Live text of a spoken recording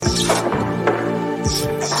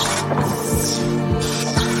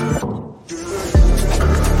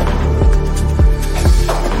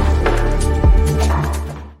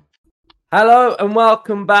Hello and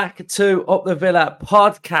welcome back to Up the Villa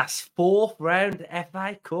podcast, fourth round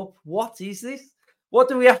FA Cup. What is this? What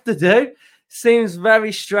do we have to do? Seems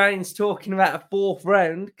very strange talking about a fourth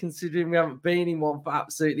round, considering we haven't been in one for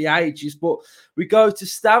absolutely ages. But we go to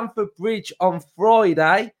Stamford Bridge on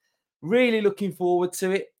Friday. Really looking forward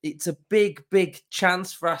to it. It's a big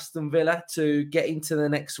chance for Aston Villa to get into the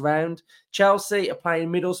next round. Chelsea are playing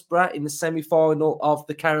Middlesbrough in the semi-final of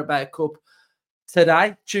the Carabao Cup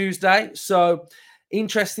today, Tuesday. So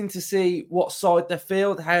interesting to see what side they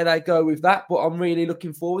field, how they go with that. But I'm really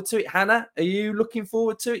looking forward to it. Hannah, are you looking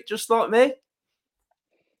forward to it just like me?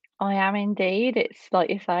 I am indeed. It's like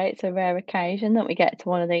you say, it's a rare occasion that we get to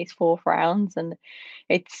one of these fourth rounds, and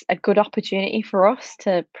it's a good opportunity for us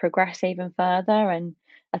to progress even further. And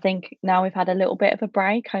I think now we've had a little bit of a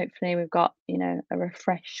break. Hopefully, we've got a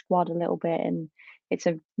refreshed squad a little bit, and it's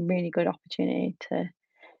a really good opportunity to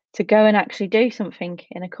go and actually do something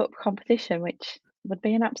in a cup competition, which would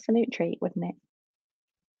be an absolute treat, wouldn't it?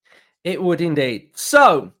 It would indeed.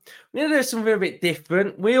 So, we're going to do something a bit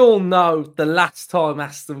different. We all know the last time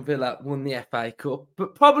Aston Villa won the FA Cup,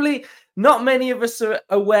 but probably not many of us are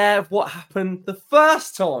aware of what happened the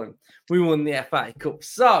first time we won the FA Cup.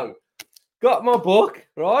 So, got my book,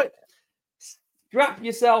 right? Strap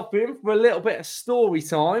yourself in for a little bit of story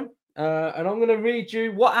time. And I'm going to read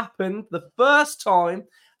you what happened the first time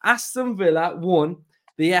Aston Villa won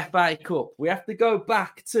the FA Cup. We have to go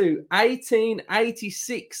back to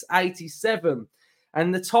 1886-87.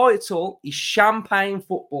 And the title is Champagne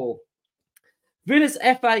Football. Villa's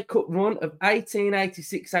FA Cup run of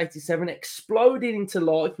 1886-87 exploded into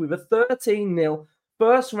life with a 13-0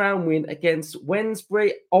 first round win against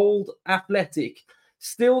Wednesbury Old Athletic.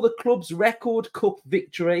 Still the club's record cup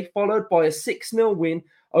victory, followed by a 6-0 win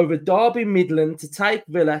over Derby Midland to take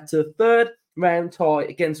Villa to a third round tie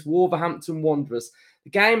against Wolverhampton Wanderers. The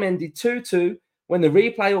game ended 2-2 when the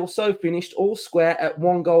replay also finished all square at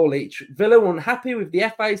 1 goal each. Villa were unhappy with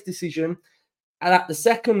the FA's decision and at the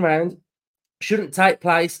second round shouldn't take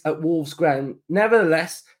place at Wolves ground.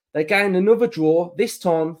 Nevertheless, they gained another draw, this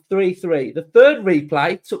time 3-3. The third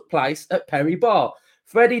replay took place at Perry Bar.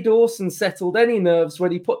 Freddie Dawson settled any nerves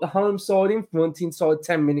when he put the home side in front inside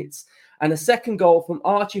 10 minutes, and a second goal from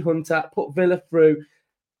Archie Hunter put Villa through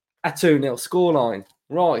a 2-0 scoreline.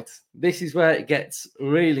 Right, this is where it gets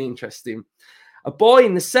really interesting. A bye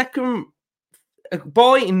in the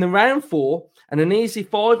round 4 and an easy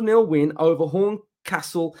 5-0 win over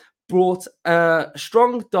Horncastle brought a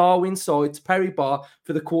strong Darwin side to Perry Bar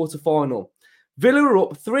for the quarter-final. Villa were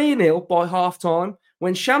up 3-0 by half-time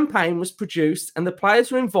when champagne was produced and the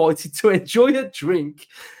players were invited to enjoy a drink.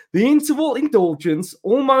 The interval indulgence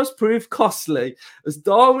almost proved costly as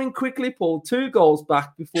Darwin quickly pulled 2 goals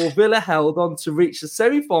back before Villa held on to reach the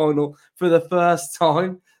semi-final for the first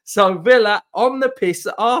time. So Villa on the piss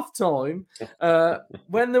at half-time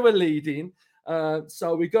when they were leading.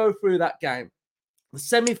 So we go through that game. The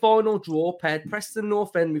semi-final draw paired Preston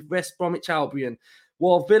North End with West Bromwich Albion,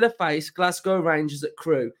 while Villa faced Glasgow Rangers at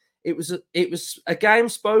Crewe. It was a game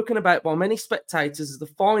spoken about by many spectators as the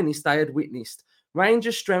finest they had witnessed.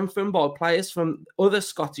 Rangers, strengthened by players from other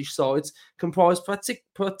Scottish sides, comprised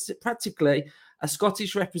practically a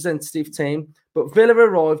Scottish representative team, but Villa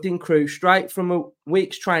arrived in Crewe straight from a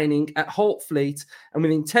week's training at Holt Fleet, and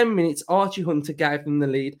within 10 minutes, Archie Hunter gave them the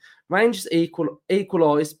lead. Rangers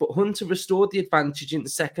equalised, but Hunter restored the advantage in the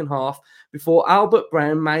second half before Albert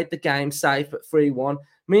Brown made the game safe at 3-1.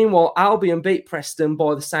 Meanwhile, Albion beat Preston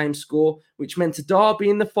by the same score, which meant a derby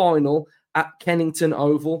in the final at Kennington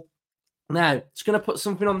Oval. Now, just going to put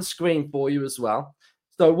something on the screen for you as well.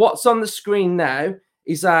 So what's on the screen now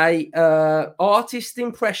is a artist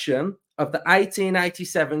impression of the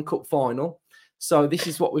 1887 Cup final. So this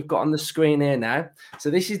is what we've got on the screen here now. So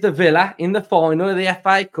this is the Villa in the final of the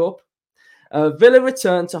FA Cup. Villa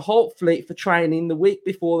returned to Holt Fleet for training the week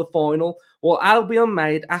before the final, while Albion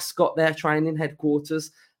made Ascot their training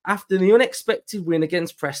headquarters. After the unexpected win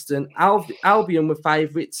against Preston, Albion were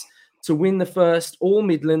favourites to win the first All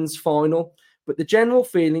Midlands final, but the general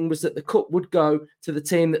feeling was that the cup would go to the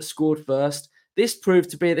team that scored first. This proved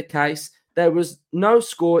to be the case. There was no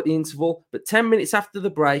score at the interval, but 10 minutes after the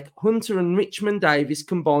break, Hunter and Richmond Davis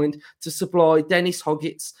combined to supply Dennis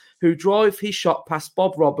Hoggett, who drove his shot past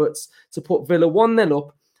Bob Roberts to put Villa 1-0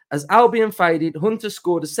 up. As Albion faded, Hunter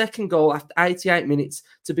scored a second goal after 88 minutes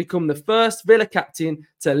to become the first Villa captain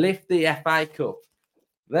to lift the FA Cup.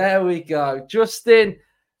 There we go. Justin,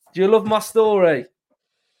 do you love my story?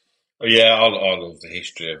 Yeah, I love the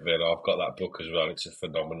history of Villa. I've got that book as well. It's a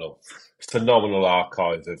phenomenal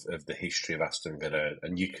archive of the history of Aston Villa,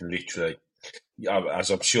 and you can literally as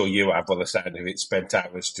I'm sure you have, by the sound of it, spent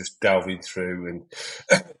hours just delving through and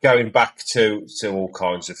going back to all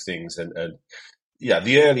kinds of things. And yeah,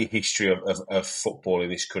 the early history of football in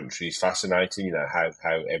this country is fascinating. You know, how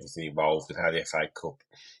everything evolved and how the FA Cup,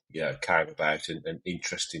 came about, and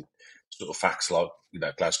interesting sort of facts like,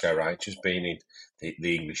 Glasgow Rangers being in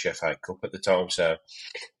the English FA Cup at the time. So,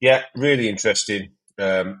 yeah, really interesting.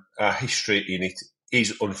 Our history in it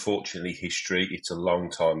is unfortunately history. It's a long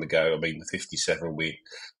time ago. I mean, the 57 win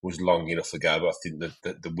was long enough ago, but I think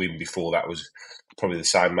the win before that was probably the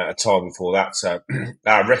same amount of time before that. So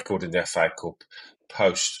our record in the FA Cup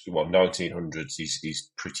post 1900s is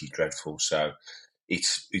pretty dreadful. So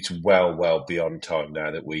it's well beyond time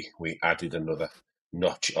now that we added another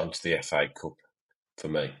notch onto the FA Cup. For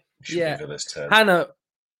me, it should be Villa's turn. Hannah,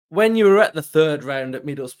 when you were at the third round at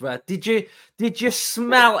Middlesbrough, did you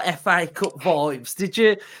smell FA Cup vibes? Did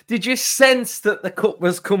you sense that the cup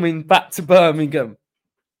was coming back to Birmingham?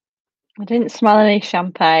 I didn't smell any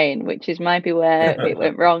champagne, which is maybe where it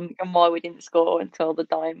went wrong and why we didn't score until the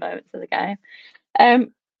dying moments of the game.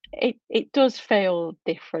 It does feel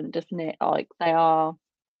different, doesn't it? Like they're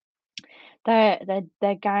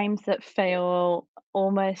games that feel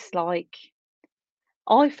almost like,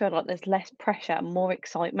 I feel like there's less pressure and more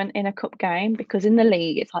excitement in a cup game, because in the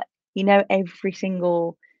league it's like, every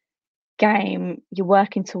single game you're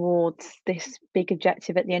working towards this big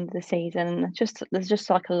objective at the end of the season, and there's just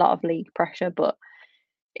like a lot of league pressure. But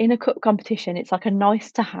in a cup competition, it's like a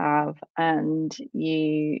nice to have, and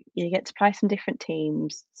you get to play some different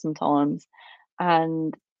teams sometimes,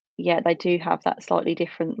 and yeah, they do have that slightly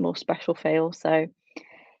different, more special feel. So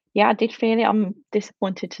yeah, I did feel it. I'm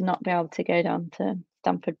disappointed to not be able to go down to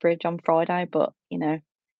Stamford Bridge on Friday, but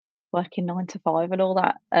working 9 to 5 and all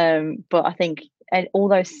that. But I think all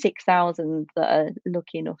those 6,000 that are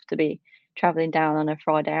lucky enough to be travelling down on a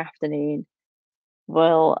Friday afternoon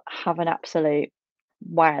will have an absolute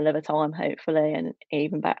whale of a time, hopefully, and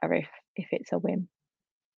even better if it's a win.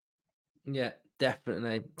 Yeah,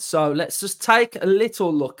 definitely. So let's just take a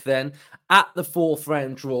little look then at the fourth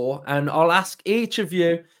round draw, and I'll ask each of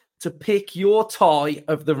you to pick your tie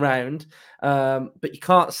of the round, but you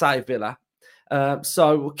can't say Villa.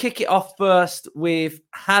 So we'll kick it off first with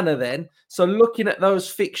Hannah then. So looking at those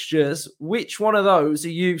fixtures, which one of those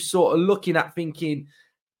are you sort of looking at thinking,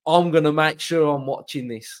 I'm going to make sure I'm watching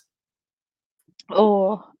this?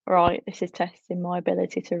 Oh, right. This is testing my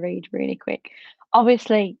ability to read really quick.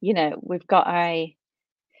 Obviously, we've got a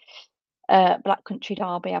Black Country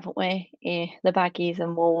derby, haven't we? The Baggies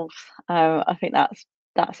and Wolves. I think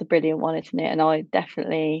that's a brilliant one, isn't it? And I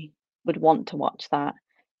definitely would want to watch that.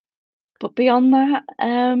 But beyond that,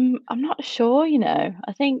 I'm not sure.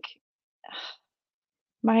 I think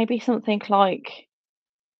maybe something like,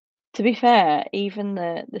 to be fair, even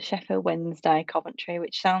the Sheffield Wednesday Coventry,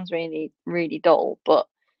 which sounds really, really dull, but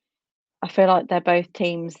I feel like they're both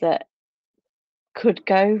teams that could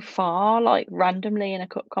go far, like randomly in a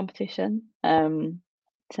cup competition.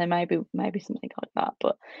 So maybe something like that.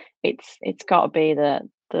 But it's got to be the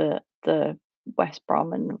West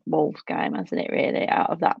Brom and Wolves game, hasn't it? Really,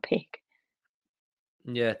 out of that pick.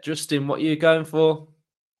 Yeah, Justin, what are you going for?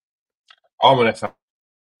 I'm an FA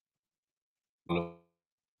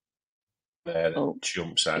there that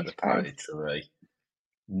jumps out the page for me.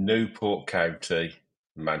 Newport County,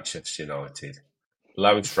 Manchester United.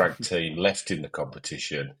 Lowest ranked team left in the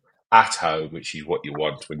competition at home, which is what you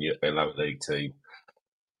want when you're a lower league team.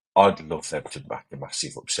 I'd love them to back a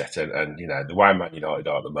massive upset. And the way Man United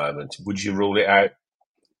are at the moment, would you rule it out?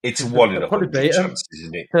 It's a 1 in 100 chance,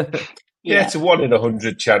 isn't it? Yeah, it's a 1 in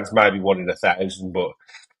 100 chance, maybe 1 in 1,000, but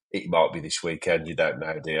it might be this weekend. You don't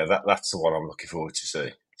know, dear. That's the one I'm looking forward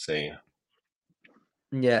to seeing.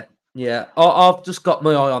 Yeah. I've just got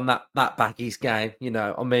my eye on that Baggies game.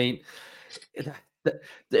 I mean,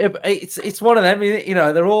 it's one of them.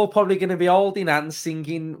 They're all probably going to be holding hands,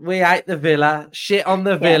 singing "We hate the Villa," shit on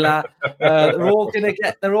the Villa. They're all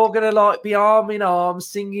going to like be arm in arm,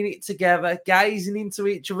 singing it together, gazing into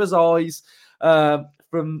each other's eyes. So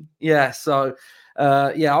I'm going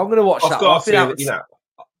to watch that.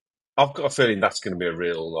 I've got a feeling that's going to be a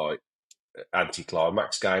real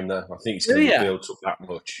anti-climax game there. I think it's going to be built up that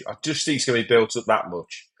much. I just think it's going to be built up that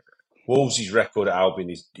much. Wolves' record at Albion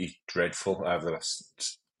is dreadful over the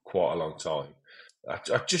last quite a long time. I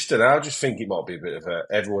just don't know. I just think it might be a bit of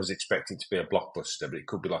everyone's expecting to be a blockbuster, but it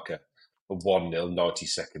could be like a 1-0,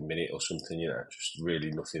 92nd minute or something, just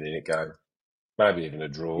really nothing in it game. Maybe even a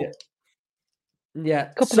draw.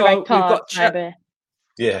 Yeah. Couple of red cards, maybe.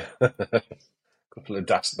 Yeah. Couple of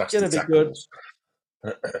nasty tackles.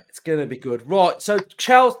 It's going to be good. Right, so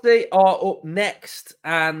Chelsea are up next,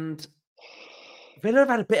 and Villa have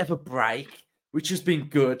had a bit of a break, which has been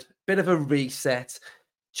good. Bit of a reset.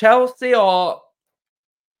 Chelsea are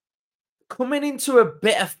coming into a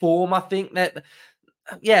bit of form. I think that,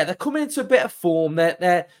 yeah, they're coming into a bit of form.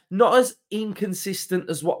 They're not as inconsistent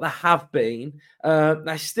as what they have been.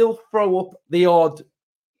 They still throw up the odd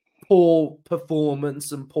poor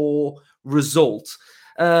performance and poor result.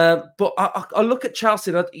 But I look at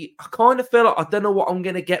Chelsea and I kind of feel like I don't know what I'm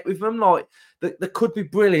going to get with them. Like, they could be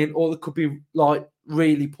brilliant or they could be like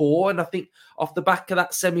really poor. And I think off the back of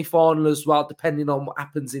that semi-final as well, depending on what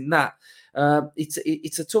happens in that,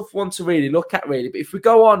 it's a tough one to really look at, really. But if we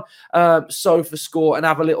go on SofaScore and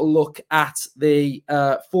have a little look at the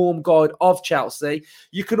form guide of Chelsea,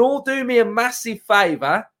 you can all do me a massive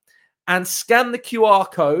favour and scan the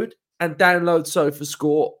QR code and download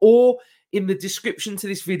SofaScore, or in the description to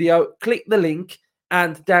this video, click the link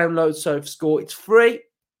and download SofaScore. It's free.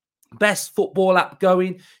 Best football app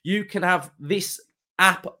going. You can have this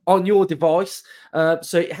app on your device.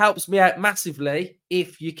 So it helps me out massively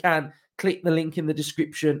if you can click the link in the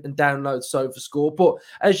description and download SofaScore. But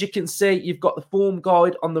as you can see, you've got the form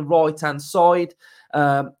guide on the right-hand side.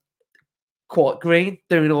 Quite green,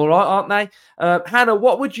 doing all right, aren't they? Hannah,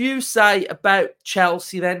 what would you say about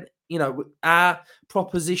Chelsea then? You know, our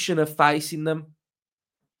proposition of facing them.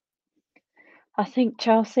 I think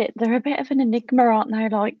Chelsea, they're a bit of an enigma, aren't they?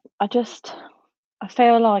 Like, I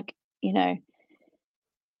feel like, you know,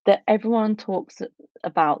 that everyone talks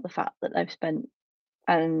about the fact that they've spent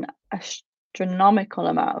an astronomical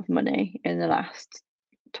amount of money in the last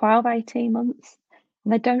 12, 18 months.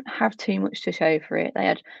 And they don't have too much to show for it. They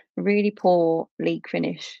had a really poor league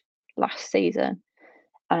finish last season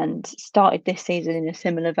and started this season in a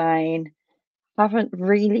similar vein. Haven't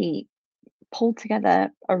really pulled together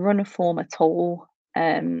a run of form at all.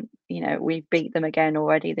 You know, we beat them again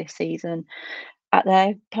already this season at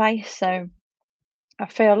their place. So I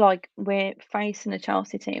feel like we're facing a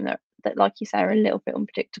Chelsea team that, like you say, are a little bit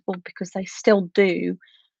unpredictable because they still do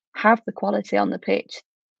have the quality on the pitch.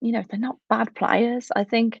 You know, they're not bad players. I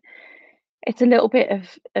think it's a little bit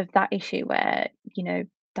of that issue where, you know,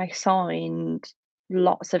 they signed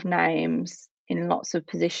lots of names in lots of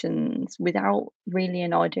positions without really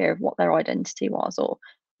an idea of what their identity was or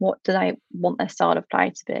what do they want their style of play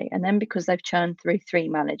to be. And then because they've churned through 3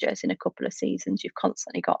 managers in a couple of seasons, you've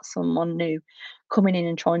constantly got someone new coming in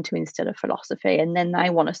and trying to instill a philosophy, and then they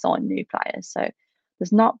want to sign new players. So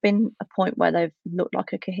there's not been a point where they've looked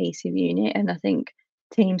like a cohesive unit. And I think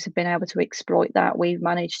teams have been able to exploit that. We've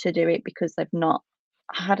managed to do it because they've not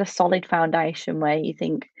had a solid foundation where you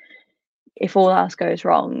think if all else goes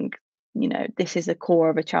wrong, you know, this is a core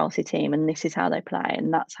of a Chelsea team and this is how they play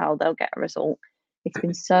and that's how they'll get a result. It's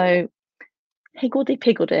been so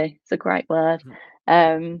higgledy-piggledy. It's a great word.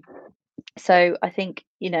 So I think,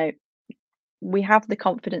 you know, we have the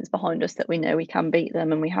confidence behind us that we know we can beat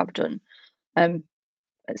them, and we have done at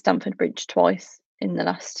Stamford Bridge twice in the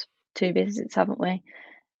last 2 visits, haven't we?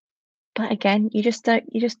 But again, you just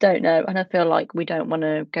don't know. And I feel like we don't want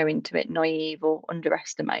to go into it naive or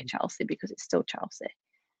underestimate Chelsea because it's still Chelsea.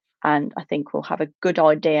 And I think we'll have a good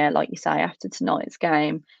idea, like you say, after tonight's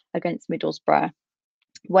game against Middlesbrough,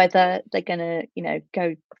 whether they're going to, you know,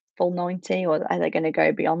 go full 90 or are they going to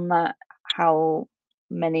go beyond that? How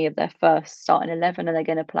many of their first starting 11 are they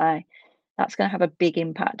going to play? That's going to have a big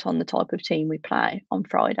impact on the type of team we play on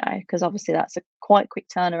Friday, because obviously that's a quite quick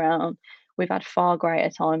turnaround. We've had far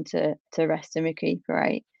greater time to rest and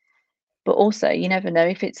recuperate. But also, you never know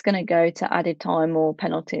if it's going to go to added time or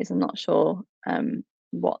penalties. I'm not sure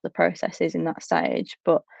what the process is in that stage,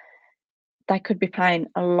 but they could be playing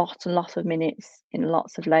a lot of minutes in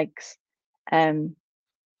lots of legs. And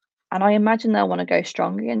I imagine they'll want to go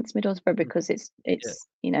strong against Middlesbrough because it's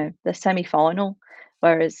you know, the semi-final,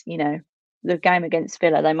 whereas, you know, the game against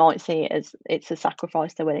Villa, they might see it as it's a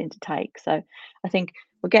sacrifice they're willing to take. So I think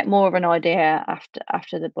we'll get more of an idea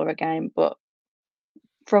after the Borough game. But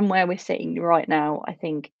from where we're sitting right now, I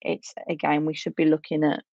think it's a game we should be looking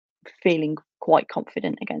at feeling quite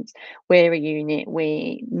confident against. We're a unit.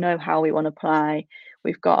 We know how we want to play.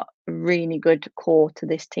 We've got a really good core to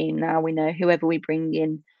this team now. We know whoever we bring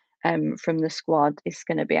in from the squad is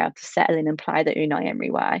going to be able to settle in and play the Unai Emery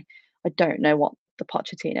way. I don't know what the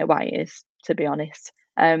Pochettino way is, to be honest.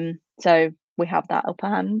 So we have that upper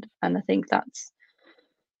hand, and I think that's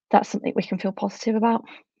something we can feel positive about.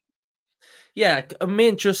 Yeah, me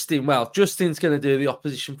and Justin. Well, Justin's going to do the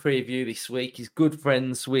opposition preview this week. He's good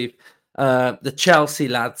friends with the Chelsea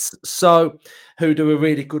lads, so who do a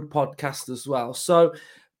really good podcast as well. So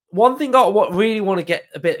one thing I really want to get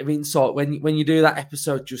a bit of insight when you do that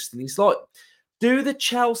episode, Justin, is like, do the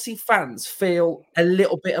Chelsea fans feel a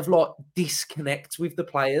little bit of like disconnect with the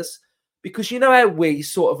players? Because you know how we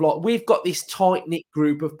sort of like, we've got this tight knit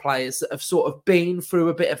group of players that have sort of been through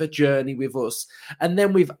a bit of a journey with us, and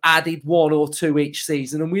then we've added one or two each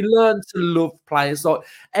season, and we learn to love players. Like,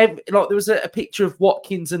 like there was a picture of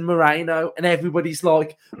Watkins and Moreno, and everybody's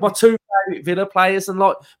like, my two favourite Villa players, and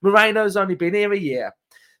like Moreno's only been here a year.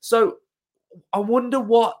 So I wonder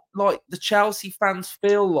what like the Chelsea fans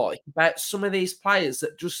feel like about some of these players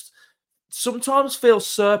that just sometimes feel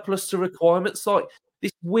surplus to requirements. Like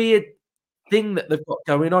this weird thing that they've got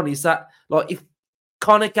going on is that, like, if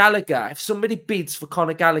Conor Gallagher, if somebody bids for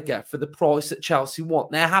Conor Gallagher for the price that Chelsea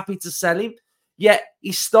want, they're happy to sell him. Yet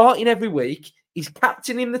he's starting every week, he's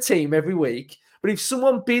captaining the team every week. But if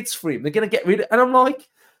someone bids for him, they're going to get rid of. And I'm like,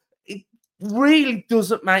 it really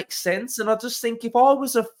doesn't make sense. And I just think if I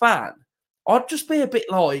was a fan, I'd just be a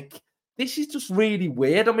bit like, this is just really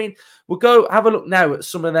weird. I mean, we'll go have a look now at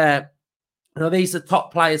some of their. These are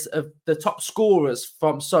top players of the top scorers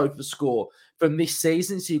from SofaScore from this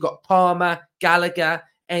season. So you've got Palmer, Gallagher,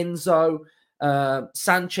 Enzo,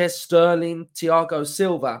 Sanchez, Sterling, Thiago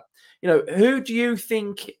Silva. Who do you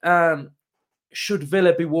think should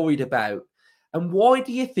Villa be worried about? And why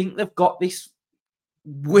do you think they've got this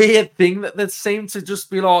weird thing that they seem to just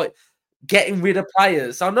be like getting rid of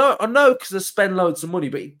players? I know, because they spend loads of money,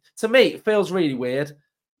 but to me, it feels really weird.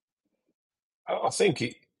 I think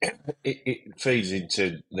it feeds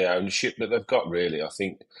into the ownership that they've got, really. I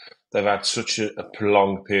think they've had such a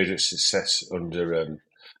prolonged period of success under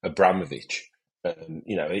Abramovich.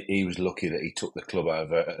 He was lucky that he took the club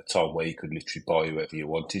over at a time where you could literally buy whoever you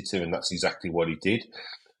wanted to, and that's exactly what he did.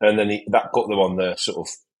 And then that got them on the sort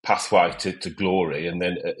of pathway to glory, and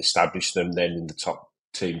then established them then in the top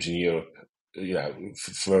teams in Europe,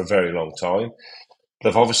 for a very long time.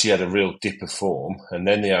 They've obviously had a real dip of form, and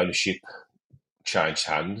then the ownership changed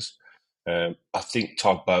hands. I think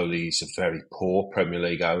Todd Bowley is a very poor Premier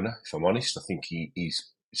League owner, if I'm honest. I think he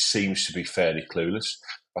seems to be fairly clueless.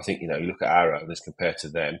 I think, you look at our owners compared to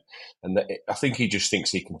them, and I think he just thinks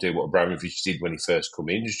he can do what Abramovich did when he first come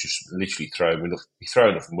in, just literally throw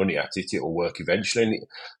enough money at it, it'll work eventually. And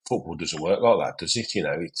football doesn't work like that, does it?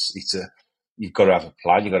 You've got to have a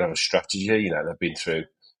plan, you've got to have a strategy. They've been through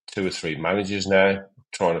 2 or 3 managers now,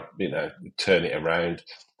 trying to, turn it around.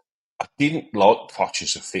 I didn't like Poch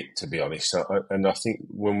as a fit, to be honest. And I think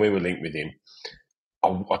when we were linked with him,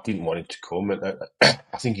 I didn't want him to come. And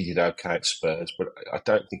I think he did okay at Spurs, but I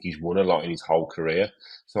don't think he's won a lot in his whole career.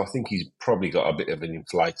 So I think he's probably got a bit of an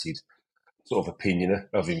inflated sort of opinion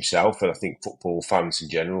of himself. And I think football fans in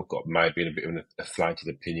general got maybe a bit of an inflated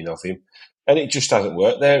opinion of him. And it just hasn't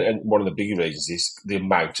worked there. And one of the bigger reasons is the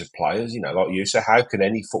amount of players, like you say, how can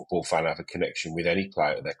any football fan have a connection with any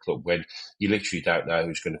player at their club when you literally don't know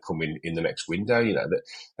who's going to come in the next window?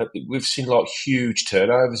 We've seen like huge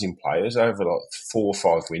turnovers in players over like 4 or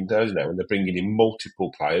 5 windows now, and they're bringing in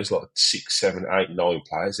multiple players, like 6, 7, 8, 9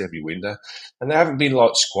 players every window. And they haven't been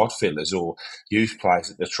like squad fillers or youth players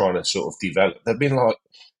that they're trying to sort of develop. They've been like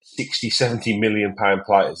 60, 70 million pound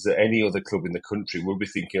players that any other club in the country will be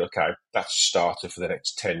thinking, okay, that's a starter for the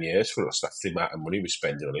next 10 years for us. That's the amount of money we're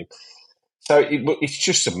spending on him. So it's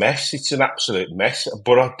just a mess. It's an absolute mess.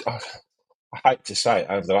 But I hate to say it,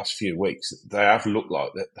 over the last few weeks, they have looked like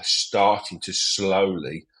they're starting to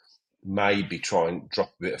slowly maybe try and drop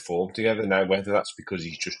a bit of form together. Now, whether that's because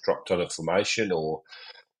he's just dropped on a formation or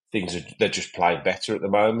they're just playing better at the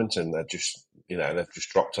moment, and they're just, they've just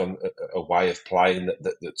dropped on a way of playing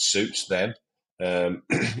that suits them.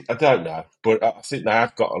 I don't know, but I think they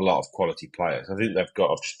have got a lot of quality players. I think they've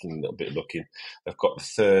got, I've just done a little bit of looking, they've got the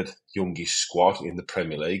 3rd youngest squad in the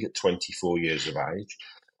Premier League at 24 years of age.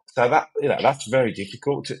 So that's very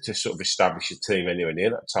difficult to sort of establish a team anywhere near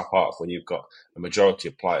that top half when you've got a majority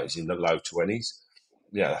of players in the low 20s.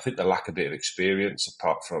 I think they lack a bit of experience,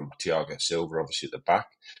 apart from Thiago Silva, obviously, at the back.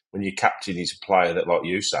 When your captain is a player that, like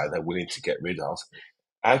you say, they're willing to get rid of,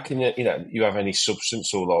 how can you have any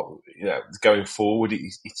substance or, going forward?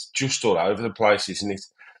 It's just all over the place, isn't it?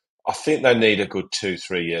 I think they need a good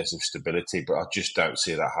 2-3 years of stability, but I just don't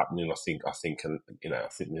see that happening. I think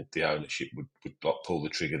the ownership would like pull the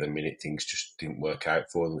trigger the minute things just didn't work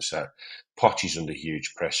out for them. So Poch is under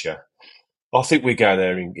huge pressure. I think we go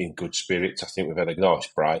there in good spirits. I think we've had a nice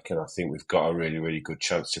break, and I think we've got a really, really good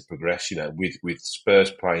chance to progress. With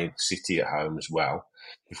Spurs playing City at home as well,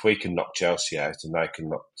 if we can knock Chelsea out and they can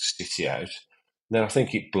knock City out, then I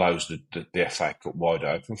think it blows the FA Cup wide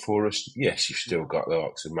open for us. Yes, you've still got the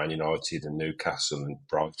likes of Man United and Newcastle and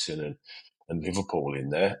Brighton and Liverpool in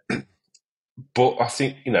there. But I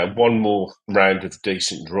think, one more round of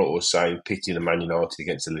decent draws, saying pitting a Man United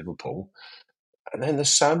against a Liverpool, And then there's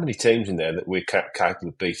so many teams in there that we're capable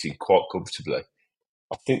of beating quite comfortably.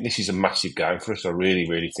 I think this is a massive game for us. I really,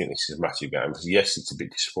 really think this is a massive game. Because yes, it's a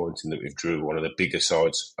bit disappointing that we've drew one of the bigger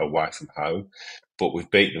sides away from home, but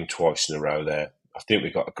we've beaten them twice in a row there. I think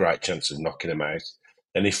we've got a great chance of knocking them out.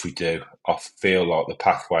 And if we do, I feel like the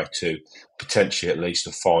pathway to potentially at least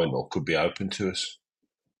a final could be open to us.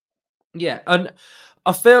 Yeah, and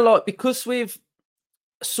I feel like because we've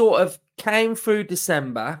sort of came through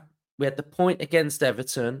December, we had the point against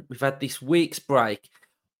Everton, we've had this week's break.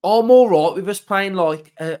 I'm all right with us playing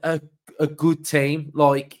like a good team.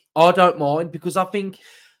 Like, I don't mind, because I think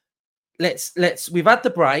we've had the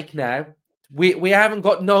break now. We haven't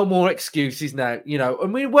got no more excuses now,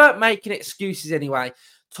 and we weren't making excuses anyway.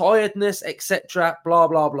 Tiredness, etc. Blah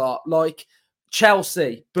blah blah. Like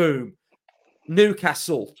Chelsea, boom.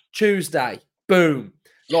 Newcastle, Tuesday, boom.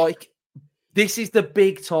 Like, this is the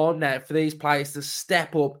big time now for these players to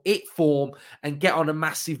step up, hit form, and get on a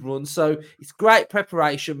massive run. So it's great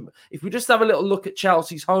preparation. If we just have a little look at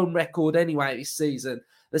Chelsea's home record anyway this season,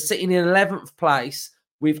 they're sitting in 11th place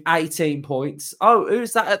with 18 points. Oh,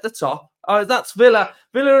 who's that at the top? Oh, that's Villa.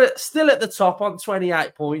 Villa still at the top on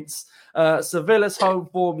 28 points. So Villa's home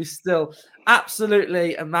form is still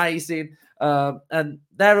absolutely amazing. And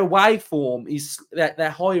their away form they're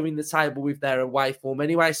higher in the table with their away form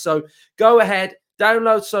anyway. So go ahead,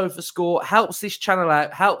 download SofaScore, helps this channel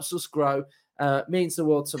out, helps us grow, means the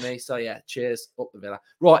world to me. So yeah, cheers, up the Villa.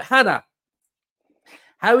 Right, Hannah,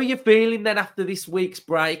 how are you feeling then after this week's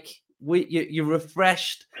break? You're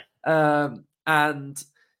refreshed, and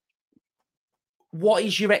what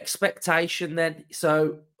is your expectation then?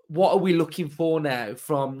 So what are we looking for now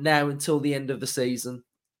from now until the end of the season?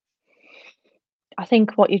 I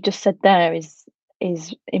think what you just said there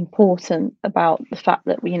is important about the fact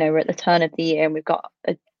that we're at the turn of the year and we've got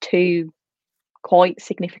two quite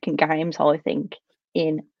significant games, I think,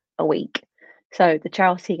 in a week. So the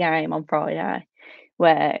Chelsea game on Friday,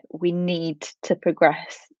 where we need to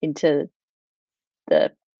progress into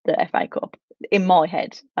the FA Cup. In my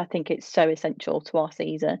head, I think it's so essential to our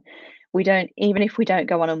season. Even if we don't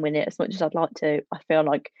go on and win it as much as I'd like to, I feel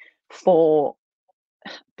like for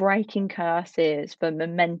breaking curses, for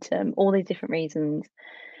momentum, all these different reasons,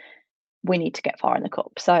 we need to get far in the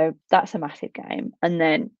cup. So that's a massive game. And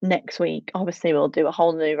then next week, obviously, we'll do a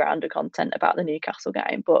whole new round of content about the Newcastle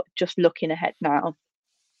game. But just looking ahead now,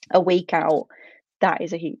 a week out, that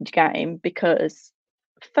is a huge game because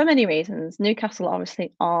for many reasons, Newcastle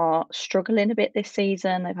obviously are struggling a bit this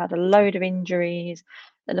season. They've had a load of injuries.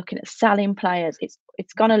 They're looking at selling players.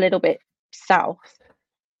 It's gone a little bit south,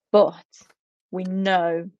 but we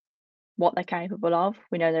know what they're capable of.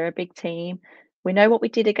 We know they're a big team. We know what we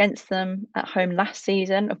did against them at home last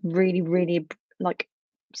season, a really, really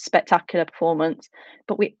spectacular performance.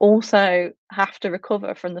 But we also have to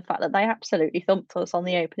recover from the fact that they absolutely thumped us on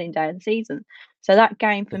the opening day of the season. So that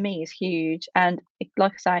game for me is huge. And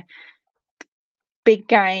like I say, big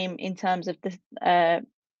game in terms of the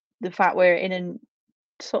fact we're in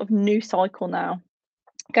a sort of new cycle now,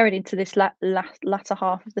 going into this latter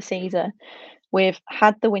half of the season. We've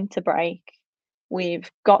had the winter break. We've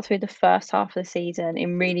got through the first half of the season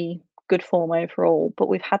in really good form overall, but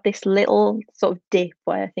we've had this little sort of dip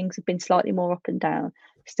where things have been slightly more up and down,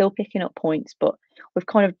 still picking up points, but we've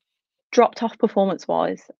kind of dropped off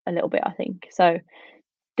performance-wise a little bit, I think. So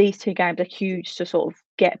these two games are huge to sort of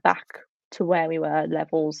get back to where we were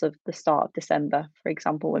levels of the start of December, for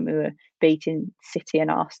example, when we were beating City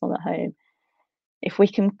and Arsenal at home. If we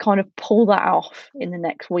can kind of pull that off in the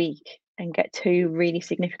next week and get two really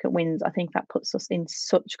significant wins, I think that puts us in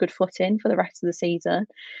such good footing for the rest of the season.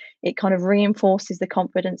 It kind of reinforces the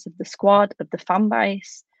confidence of the squad, of the fan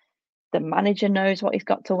base. The manager knows what he's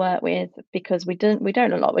got to work with because we don't look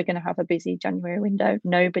like we're going to have a busy January window.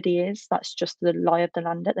 Nobody is. That's just the lie of the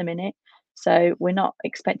land at the minute. So we're not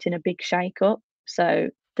expecting a big shake-up. So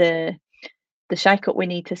the shake-up we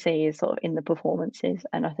need to see is sort of in the performances.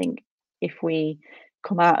 And I think if we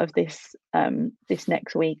come out of this this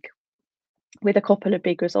next week with a couple of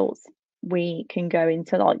big results, we can go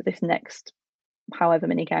into like this next however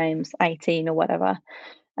many games, 18 or whatever,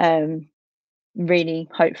 really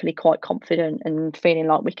hopefully quite confident and feeling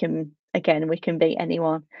like we can beat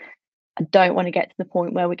anyone. I don't want to get to the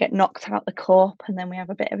point where we get knocked out the cup and then we have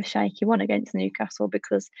a bit of a shaky one against Newcastle,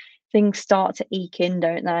 because things start to eke in,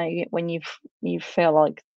 don't they, when you feel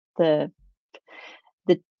like the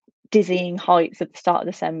dizzying heights at the start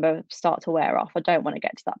of December start to wear off. I don't want to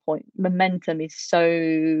get to that point. Momentum is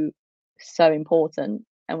so important,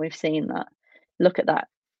 and we've seen that. Look at that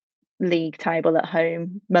league table at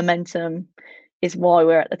home. Momentum is why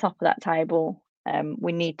we're at the top of that table.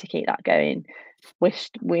 We need to keep that going.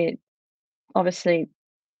 We're obviously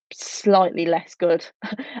slightly less good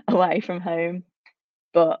away from home,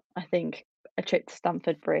 but I think a trip to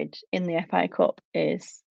Stamford Bridge in the FA Cup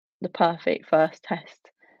is the perfect first test.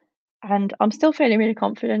 And I'm still feeling really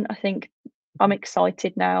confident. I think I'm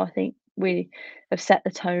excited now. I think we have set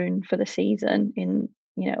the tone for the season in,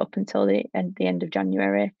 up until the end of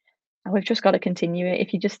January. And we've just got to continue it.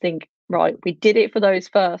 If you just think, right, we did it for those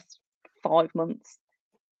first 5 months,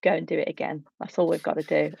 go and do it again. That's all we've got to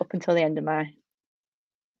do up until the end of May.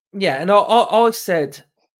 Yeah, and I've said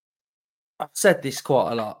this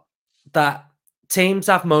quite a lot, that teams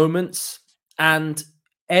have moments, and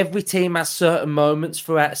every team has certain moments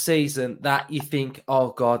throughout a season that you think,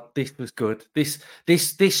 oh God, this was good. This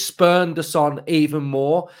spurred us on even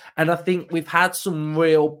more. And I think we've had some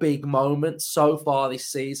real big moments so far this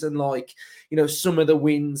season, like, some of the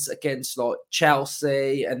wins against like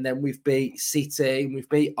Chelsea, and then we've beat City and we've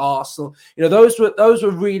beat Arsenal. Those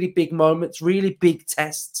were really big moments, really big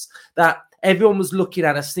tests that everyone was looking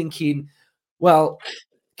at us thinking, well,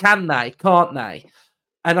 can they? Can't they?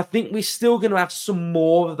 And I think we're still going to have some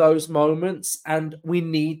more of those moments, and we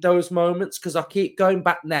need those moments, because I keep going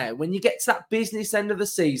back now. When you get to that business end of the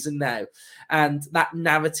season now, and that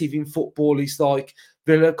narrative in football is like,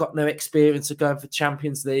 Villa have got no experience of going for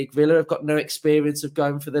Champions League. Villa have got no experience of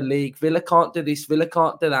going for the league. Villa can't do this. Villa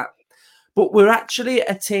can't do that. But we're actually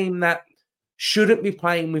a team that shouldn't be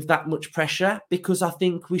playing with that much pressure, because I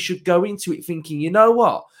think we should go into it thinking, you know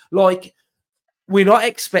what? Like, we're not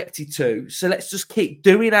expected to, so let's just keep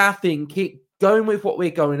doing our thing, keep going with what we're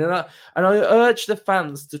going. And I urge the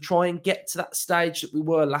fans to try and get to that stage that we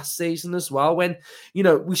were last season as well, when,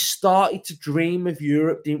 we started to dream of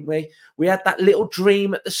Europe, didn't we? We had that little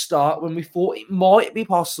dream at the start when we thought it might be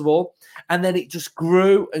possible, and then it just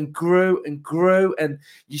grew and grew and grew, and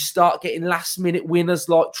you start getting last-minute winners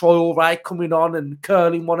like Troy Ray coming on and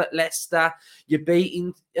curling one at Leicester. You're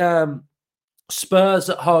beating Spurs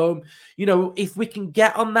at home. If we can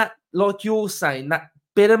get on that, like you're saying, that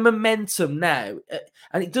bit of momentum now,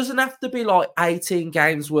 and it doesn't have to be like 18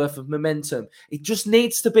 games worth of momentum. It just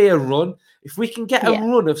needs to be a run. If we can get a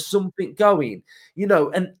run of something going,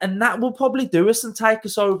 and that will probably do us and take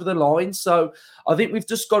us over the line. So I think we've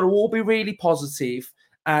just got to all be really positive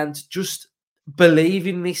and just believe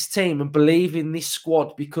in this team and believe in this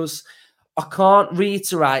squad, because I can't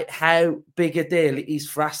reiterate how big a deal it is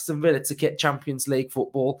for Aston Villa to get Champions League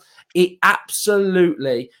football. It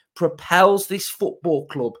absolutely propels this football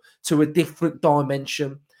club to a different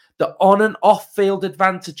dimension. The on and off field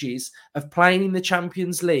advantages of playing in the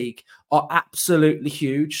Champions League are absolutely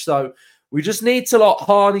huge. So we just need to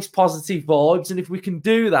harness positive vibes. And if we can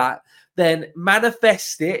do that, then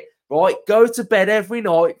manifest it. Right, go to bed every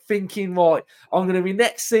night thinking, right, I'm going to be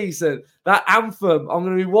next season, that anthem, I'm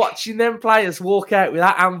going to be watching them players walk out with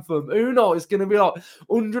that anthem. Uno is going to be like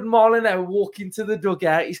 100 mile an hour walking to the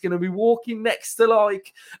dugout. He's going to be walking next to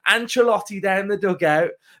like Ancelotti down the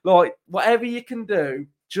dugout. Like, whatever you can do,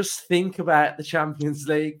 just think about the Champions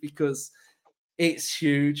League, because it's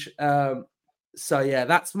huge. So yeah,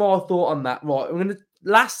 that's my thought on that. Right,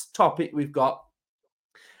 last topic we've got.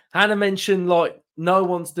 Hannah mentioned like no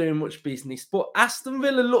one's doing much business, but Aston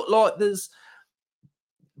Villa look like there's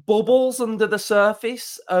bubbles under the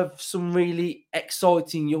surface of some really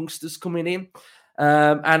exciting youngsters coming in.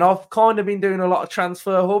 And I've kind of been doing a lot of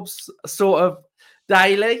transfer hubs sort of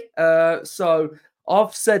daily. So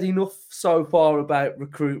I've said enough so far about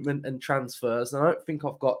recruitment and transfers. And I don't think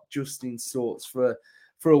I've got Justin's thoughts for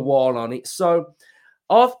a while on it. So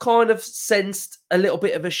I've kind of sensed a little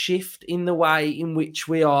bit of a shift in the way in which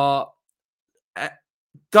we are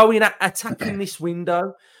going at attacking this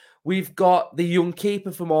window. We've got the young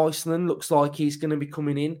keeper from Iceland, looks like he's going to be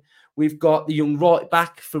coming in. We've got the young right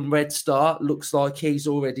back from Red Star, looks like he's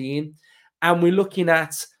already in. And we're looking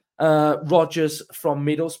at Rogers from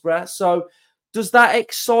Middlesbrough. So does that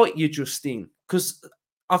excite you, Justin? Because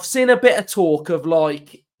I've seen a bit of talk of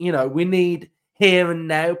like, we need here and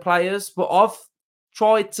now players, but I've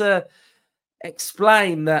tried to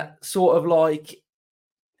explain that sort of like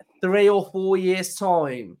 3 or 4 years'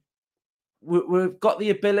 time, we've got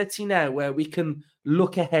the ability now where we can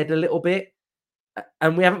look ahead a little bit,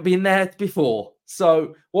 and we haven't been there before.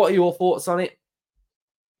 So what are your thoughts on it?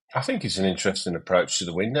 I think it's an interesting approach to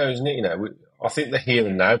the window, isn't it? I think the here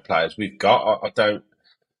and now players we've got, I don't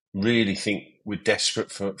really think we're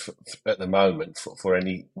desperate for at the moment for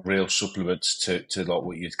any real supplements to like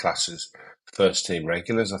what you'd class as first team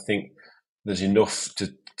regulars. I think there's enough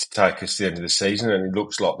to take us to the end of the season, and it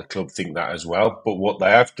looks like the club think that as well. But what they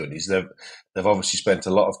have done is they've obviously spent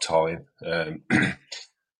a lot of time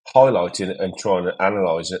highlighting and trying to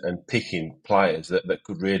analyse and picking players that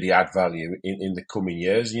could really add value in the coming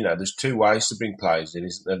years. You know, there's two ways to bring players in,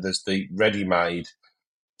 isn't there? There's the ready-made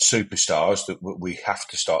superstars that we have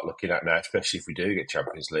to start looking at now, especially if we do get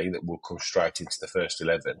Champions League, that will come straight into the first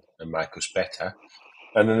 11 and make us better.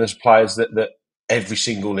 And then there's players that every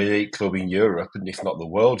single elite club in Europe, and if not the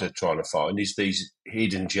world, are trying to find, is these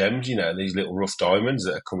hidden gems, you know, these little rough diamonds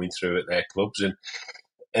that are coming through at their clubs.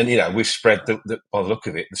 And you know, we've spread by the look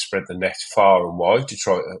of it, we've spread the net far and wide to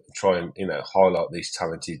try and, you know, highlight these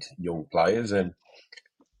talented young players. And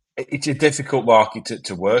it's a difficult market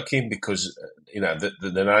to work in because, you know,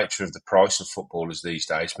 the nature of the price of footballers these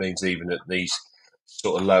days means even that these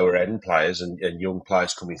sort of lower end players and young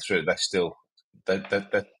players coming through, they're still,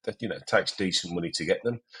 that you know, it takes decent money to get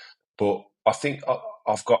them. But I think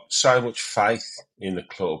I've got so much faith in the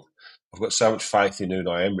club. I've got so much faith in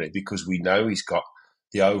Unai Emery because we know he's got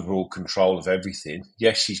the overall control of everything.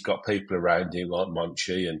 Yes, he's got people around him like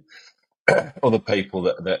Monchi and other people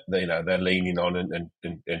that you know they're leaning on and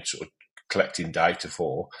sort of collecting data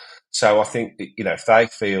for. So I think, you know, if they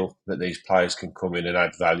feel that these players can come in and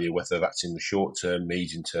add value, whether that's in the short term,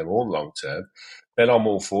 medium term, or long term, then I'm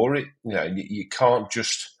all for it. You know, you can't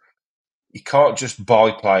just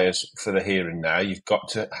buy players for the here and now. You've got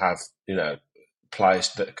to have, you know,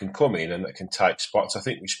 players that can come in and that can take spots. I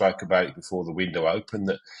think we spoke about it before the window opened,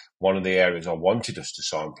 that one of the areas I wanted us to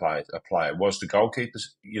sign a player was the goalkeepers.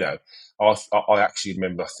 You know, I actually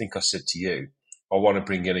remember, I think I said to you, I want to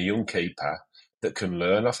bring in a young keeper that can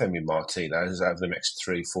learn off Emi Martinez over the next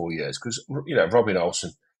 3-4 years. Because, you know, Robin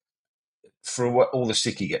Olsen, for all the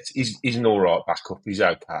stick he gets, he's an all right backup. He's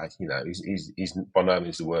okay. You know, he's by no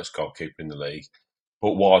means the worst goalkeeper in the league.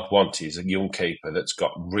 But what I'd want is a young keeper that's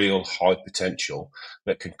got real high potential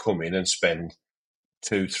that can come in and spend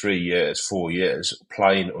 2, 3 years, 4 years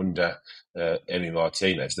playing under Emi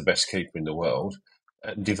Martinez, the best keeper in the world,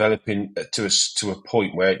 and developing to a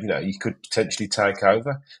point where, you know, you could potentially take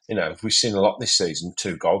over. You know, we've seen a lot this season,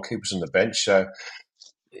 2 goalkeepers on the bench. So,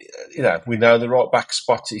 you know, we know the right back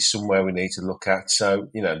spot is somewhere we need to look at. So,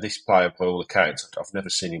 you know, this player, by all accounts, I've never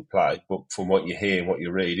seen him play, but from what you hear and what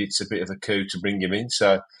you read, it's a bit of a coup to bring him in.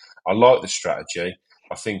 So I like the strategy.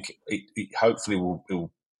 I think it hopefully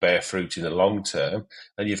will bear fruit in the long term.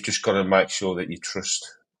 And you've just got to make sure that you trust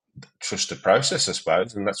the process, I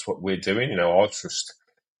suppose. And that's what we're doing. You know, I trust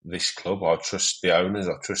this club. I trust the owners.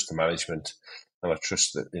 I trust the management. And I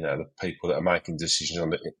trust that, you know, the people that are making decisions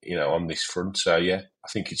on on this front. So yeah, I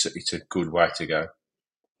think it's a good way to go.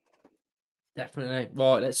 Definitely.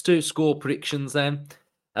 Right, let's do score predictions then.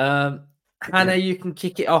 Hannah, you can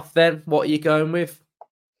kick it off then. What are you going with?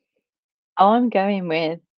 I'm going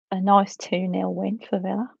with a nice 2-0 win for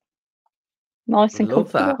Villa. Nice and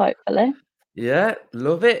Love comfortable, that. hopefully. Yeah,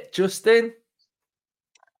 love it. Justin?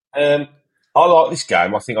 I like this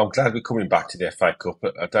game. I think I'm glad we're coming back to the FA Cup.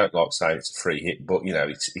 I don't like saying it's a free hit, but, you know,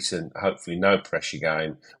 it's a hopefully no pressure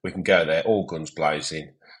game. We can go there, all guns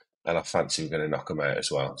blazing, and I fancy we're going to knock them out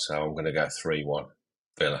as well. So I'm going to go 3-1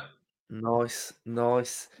 Villa. Nice,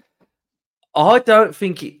 nice. I don't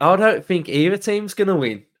think either team's going to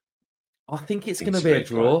win. I think it's going to be a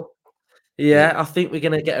draw. Yeah, I think we're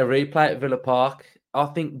going to get a replay at Villa Park. I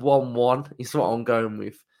think 1-1 is what I'm going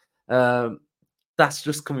with. That's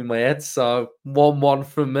just come in my head. So 1-1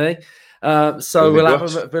 from me. So we'll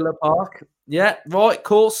have them at Villa Park. Yeah, right,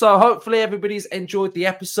 cool. So hopefully everybody's enjoyed the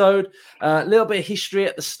episode. A little bit of history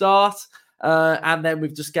at the start. And then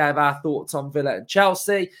we've just gave our thoughts on Villa and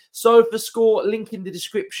Chelsea. So for score, link in the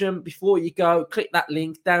description. Before you go, click that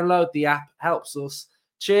link, download the app. Helps us.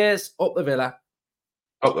 Cheers. Up the Villa.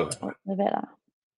 Up the Villa.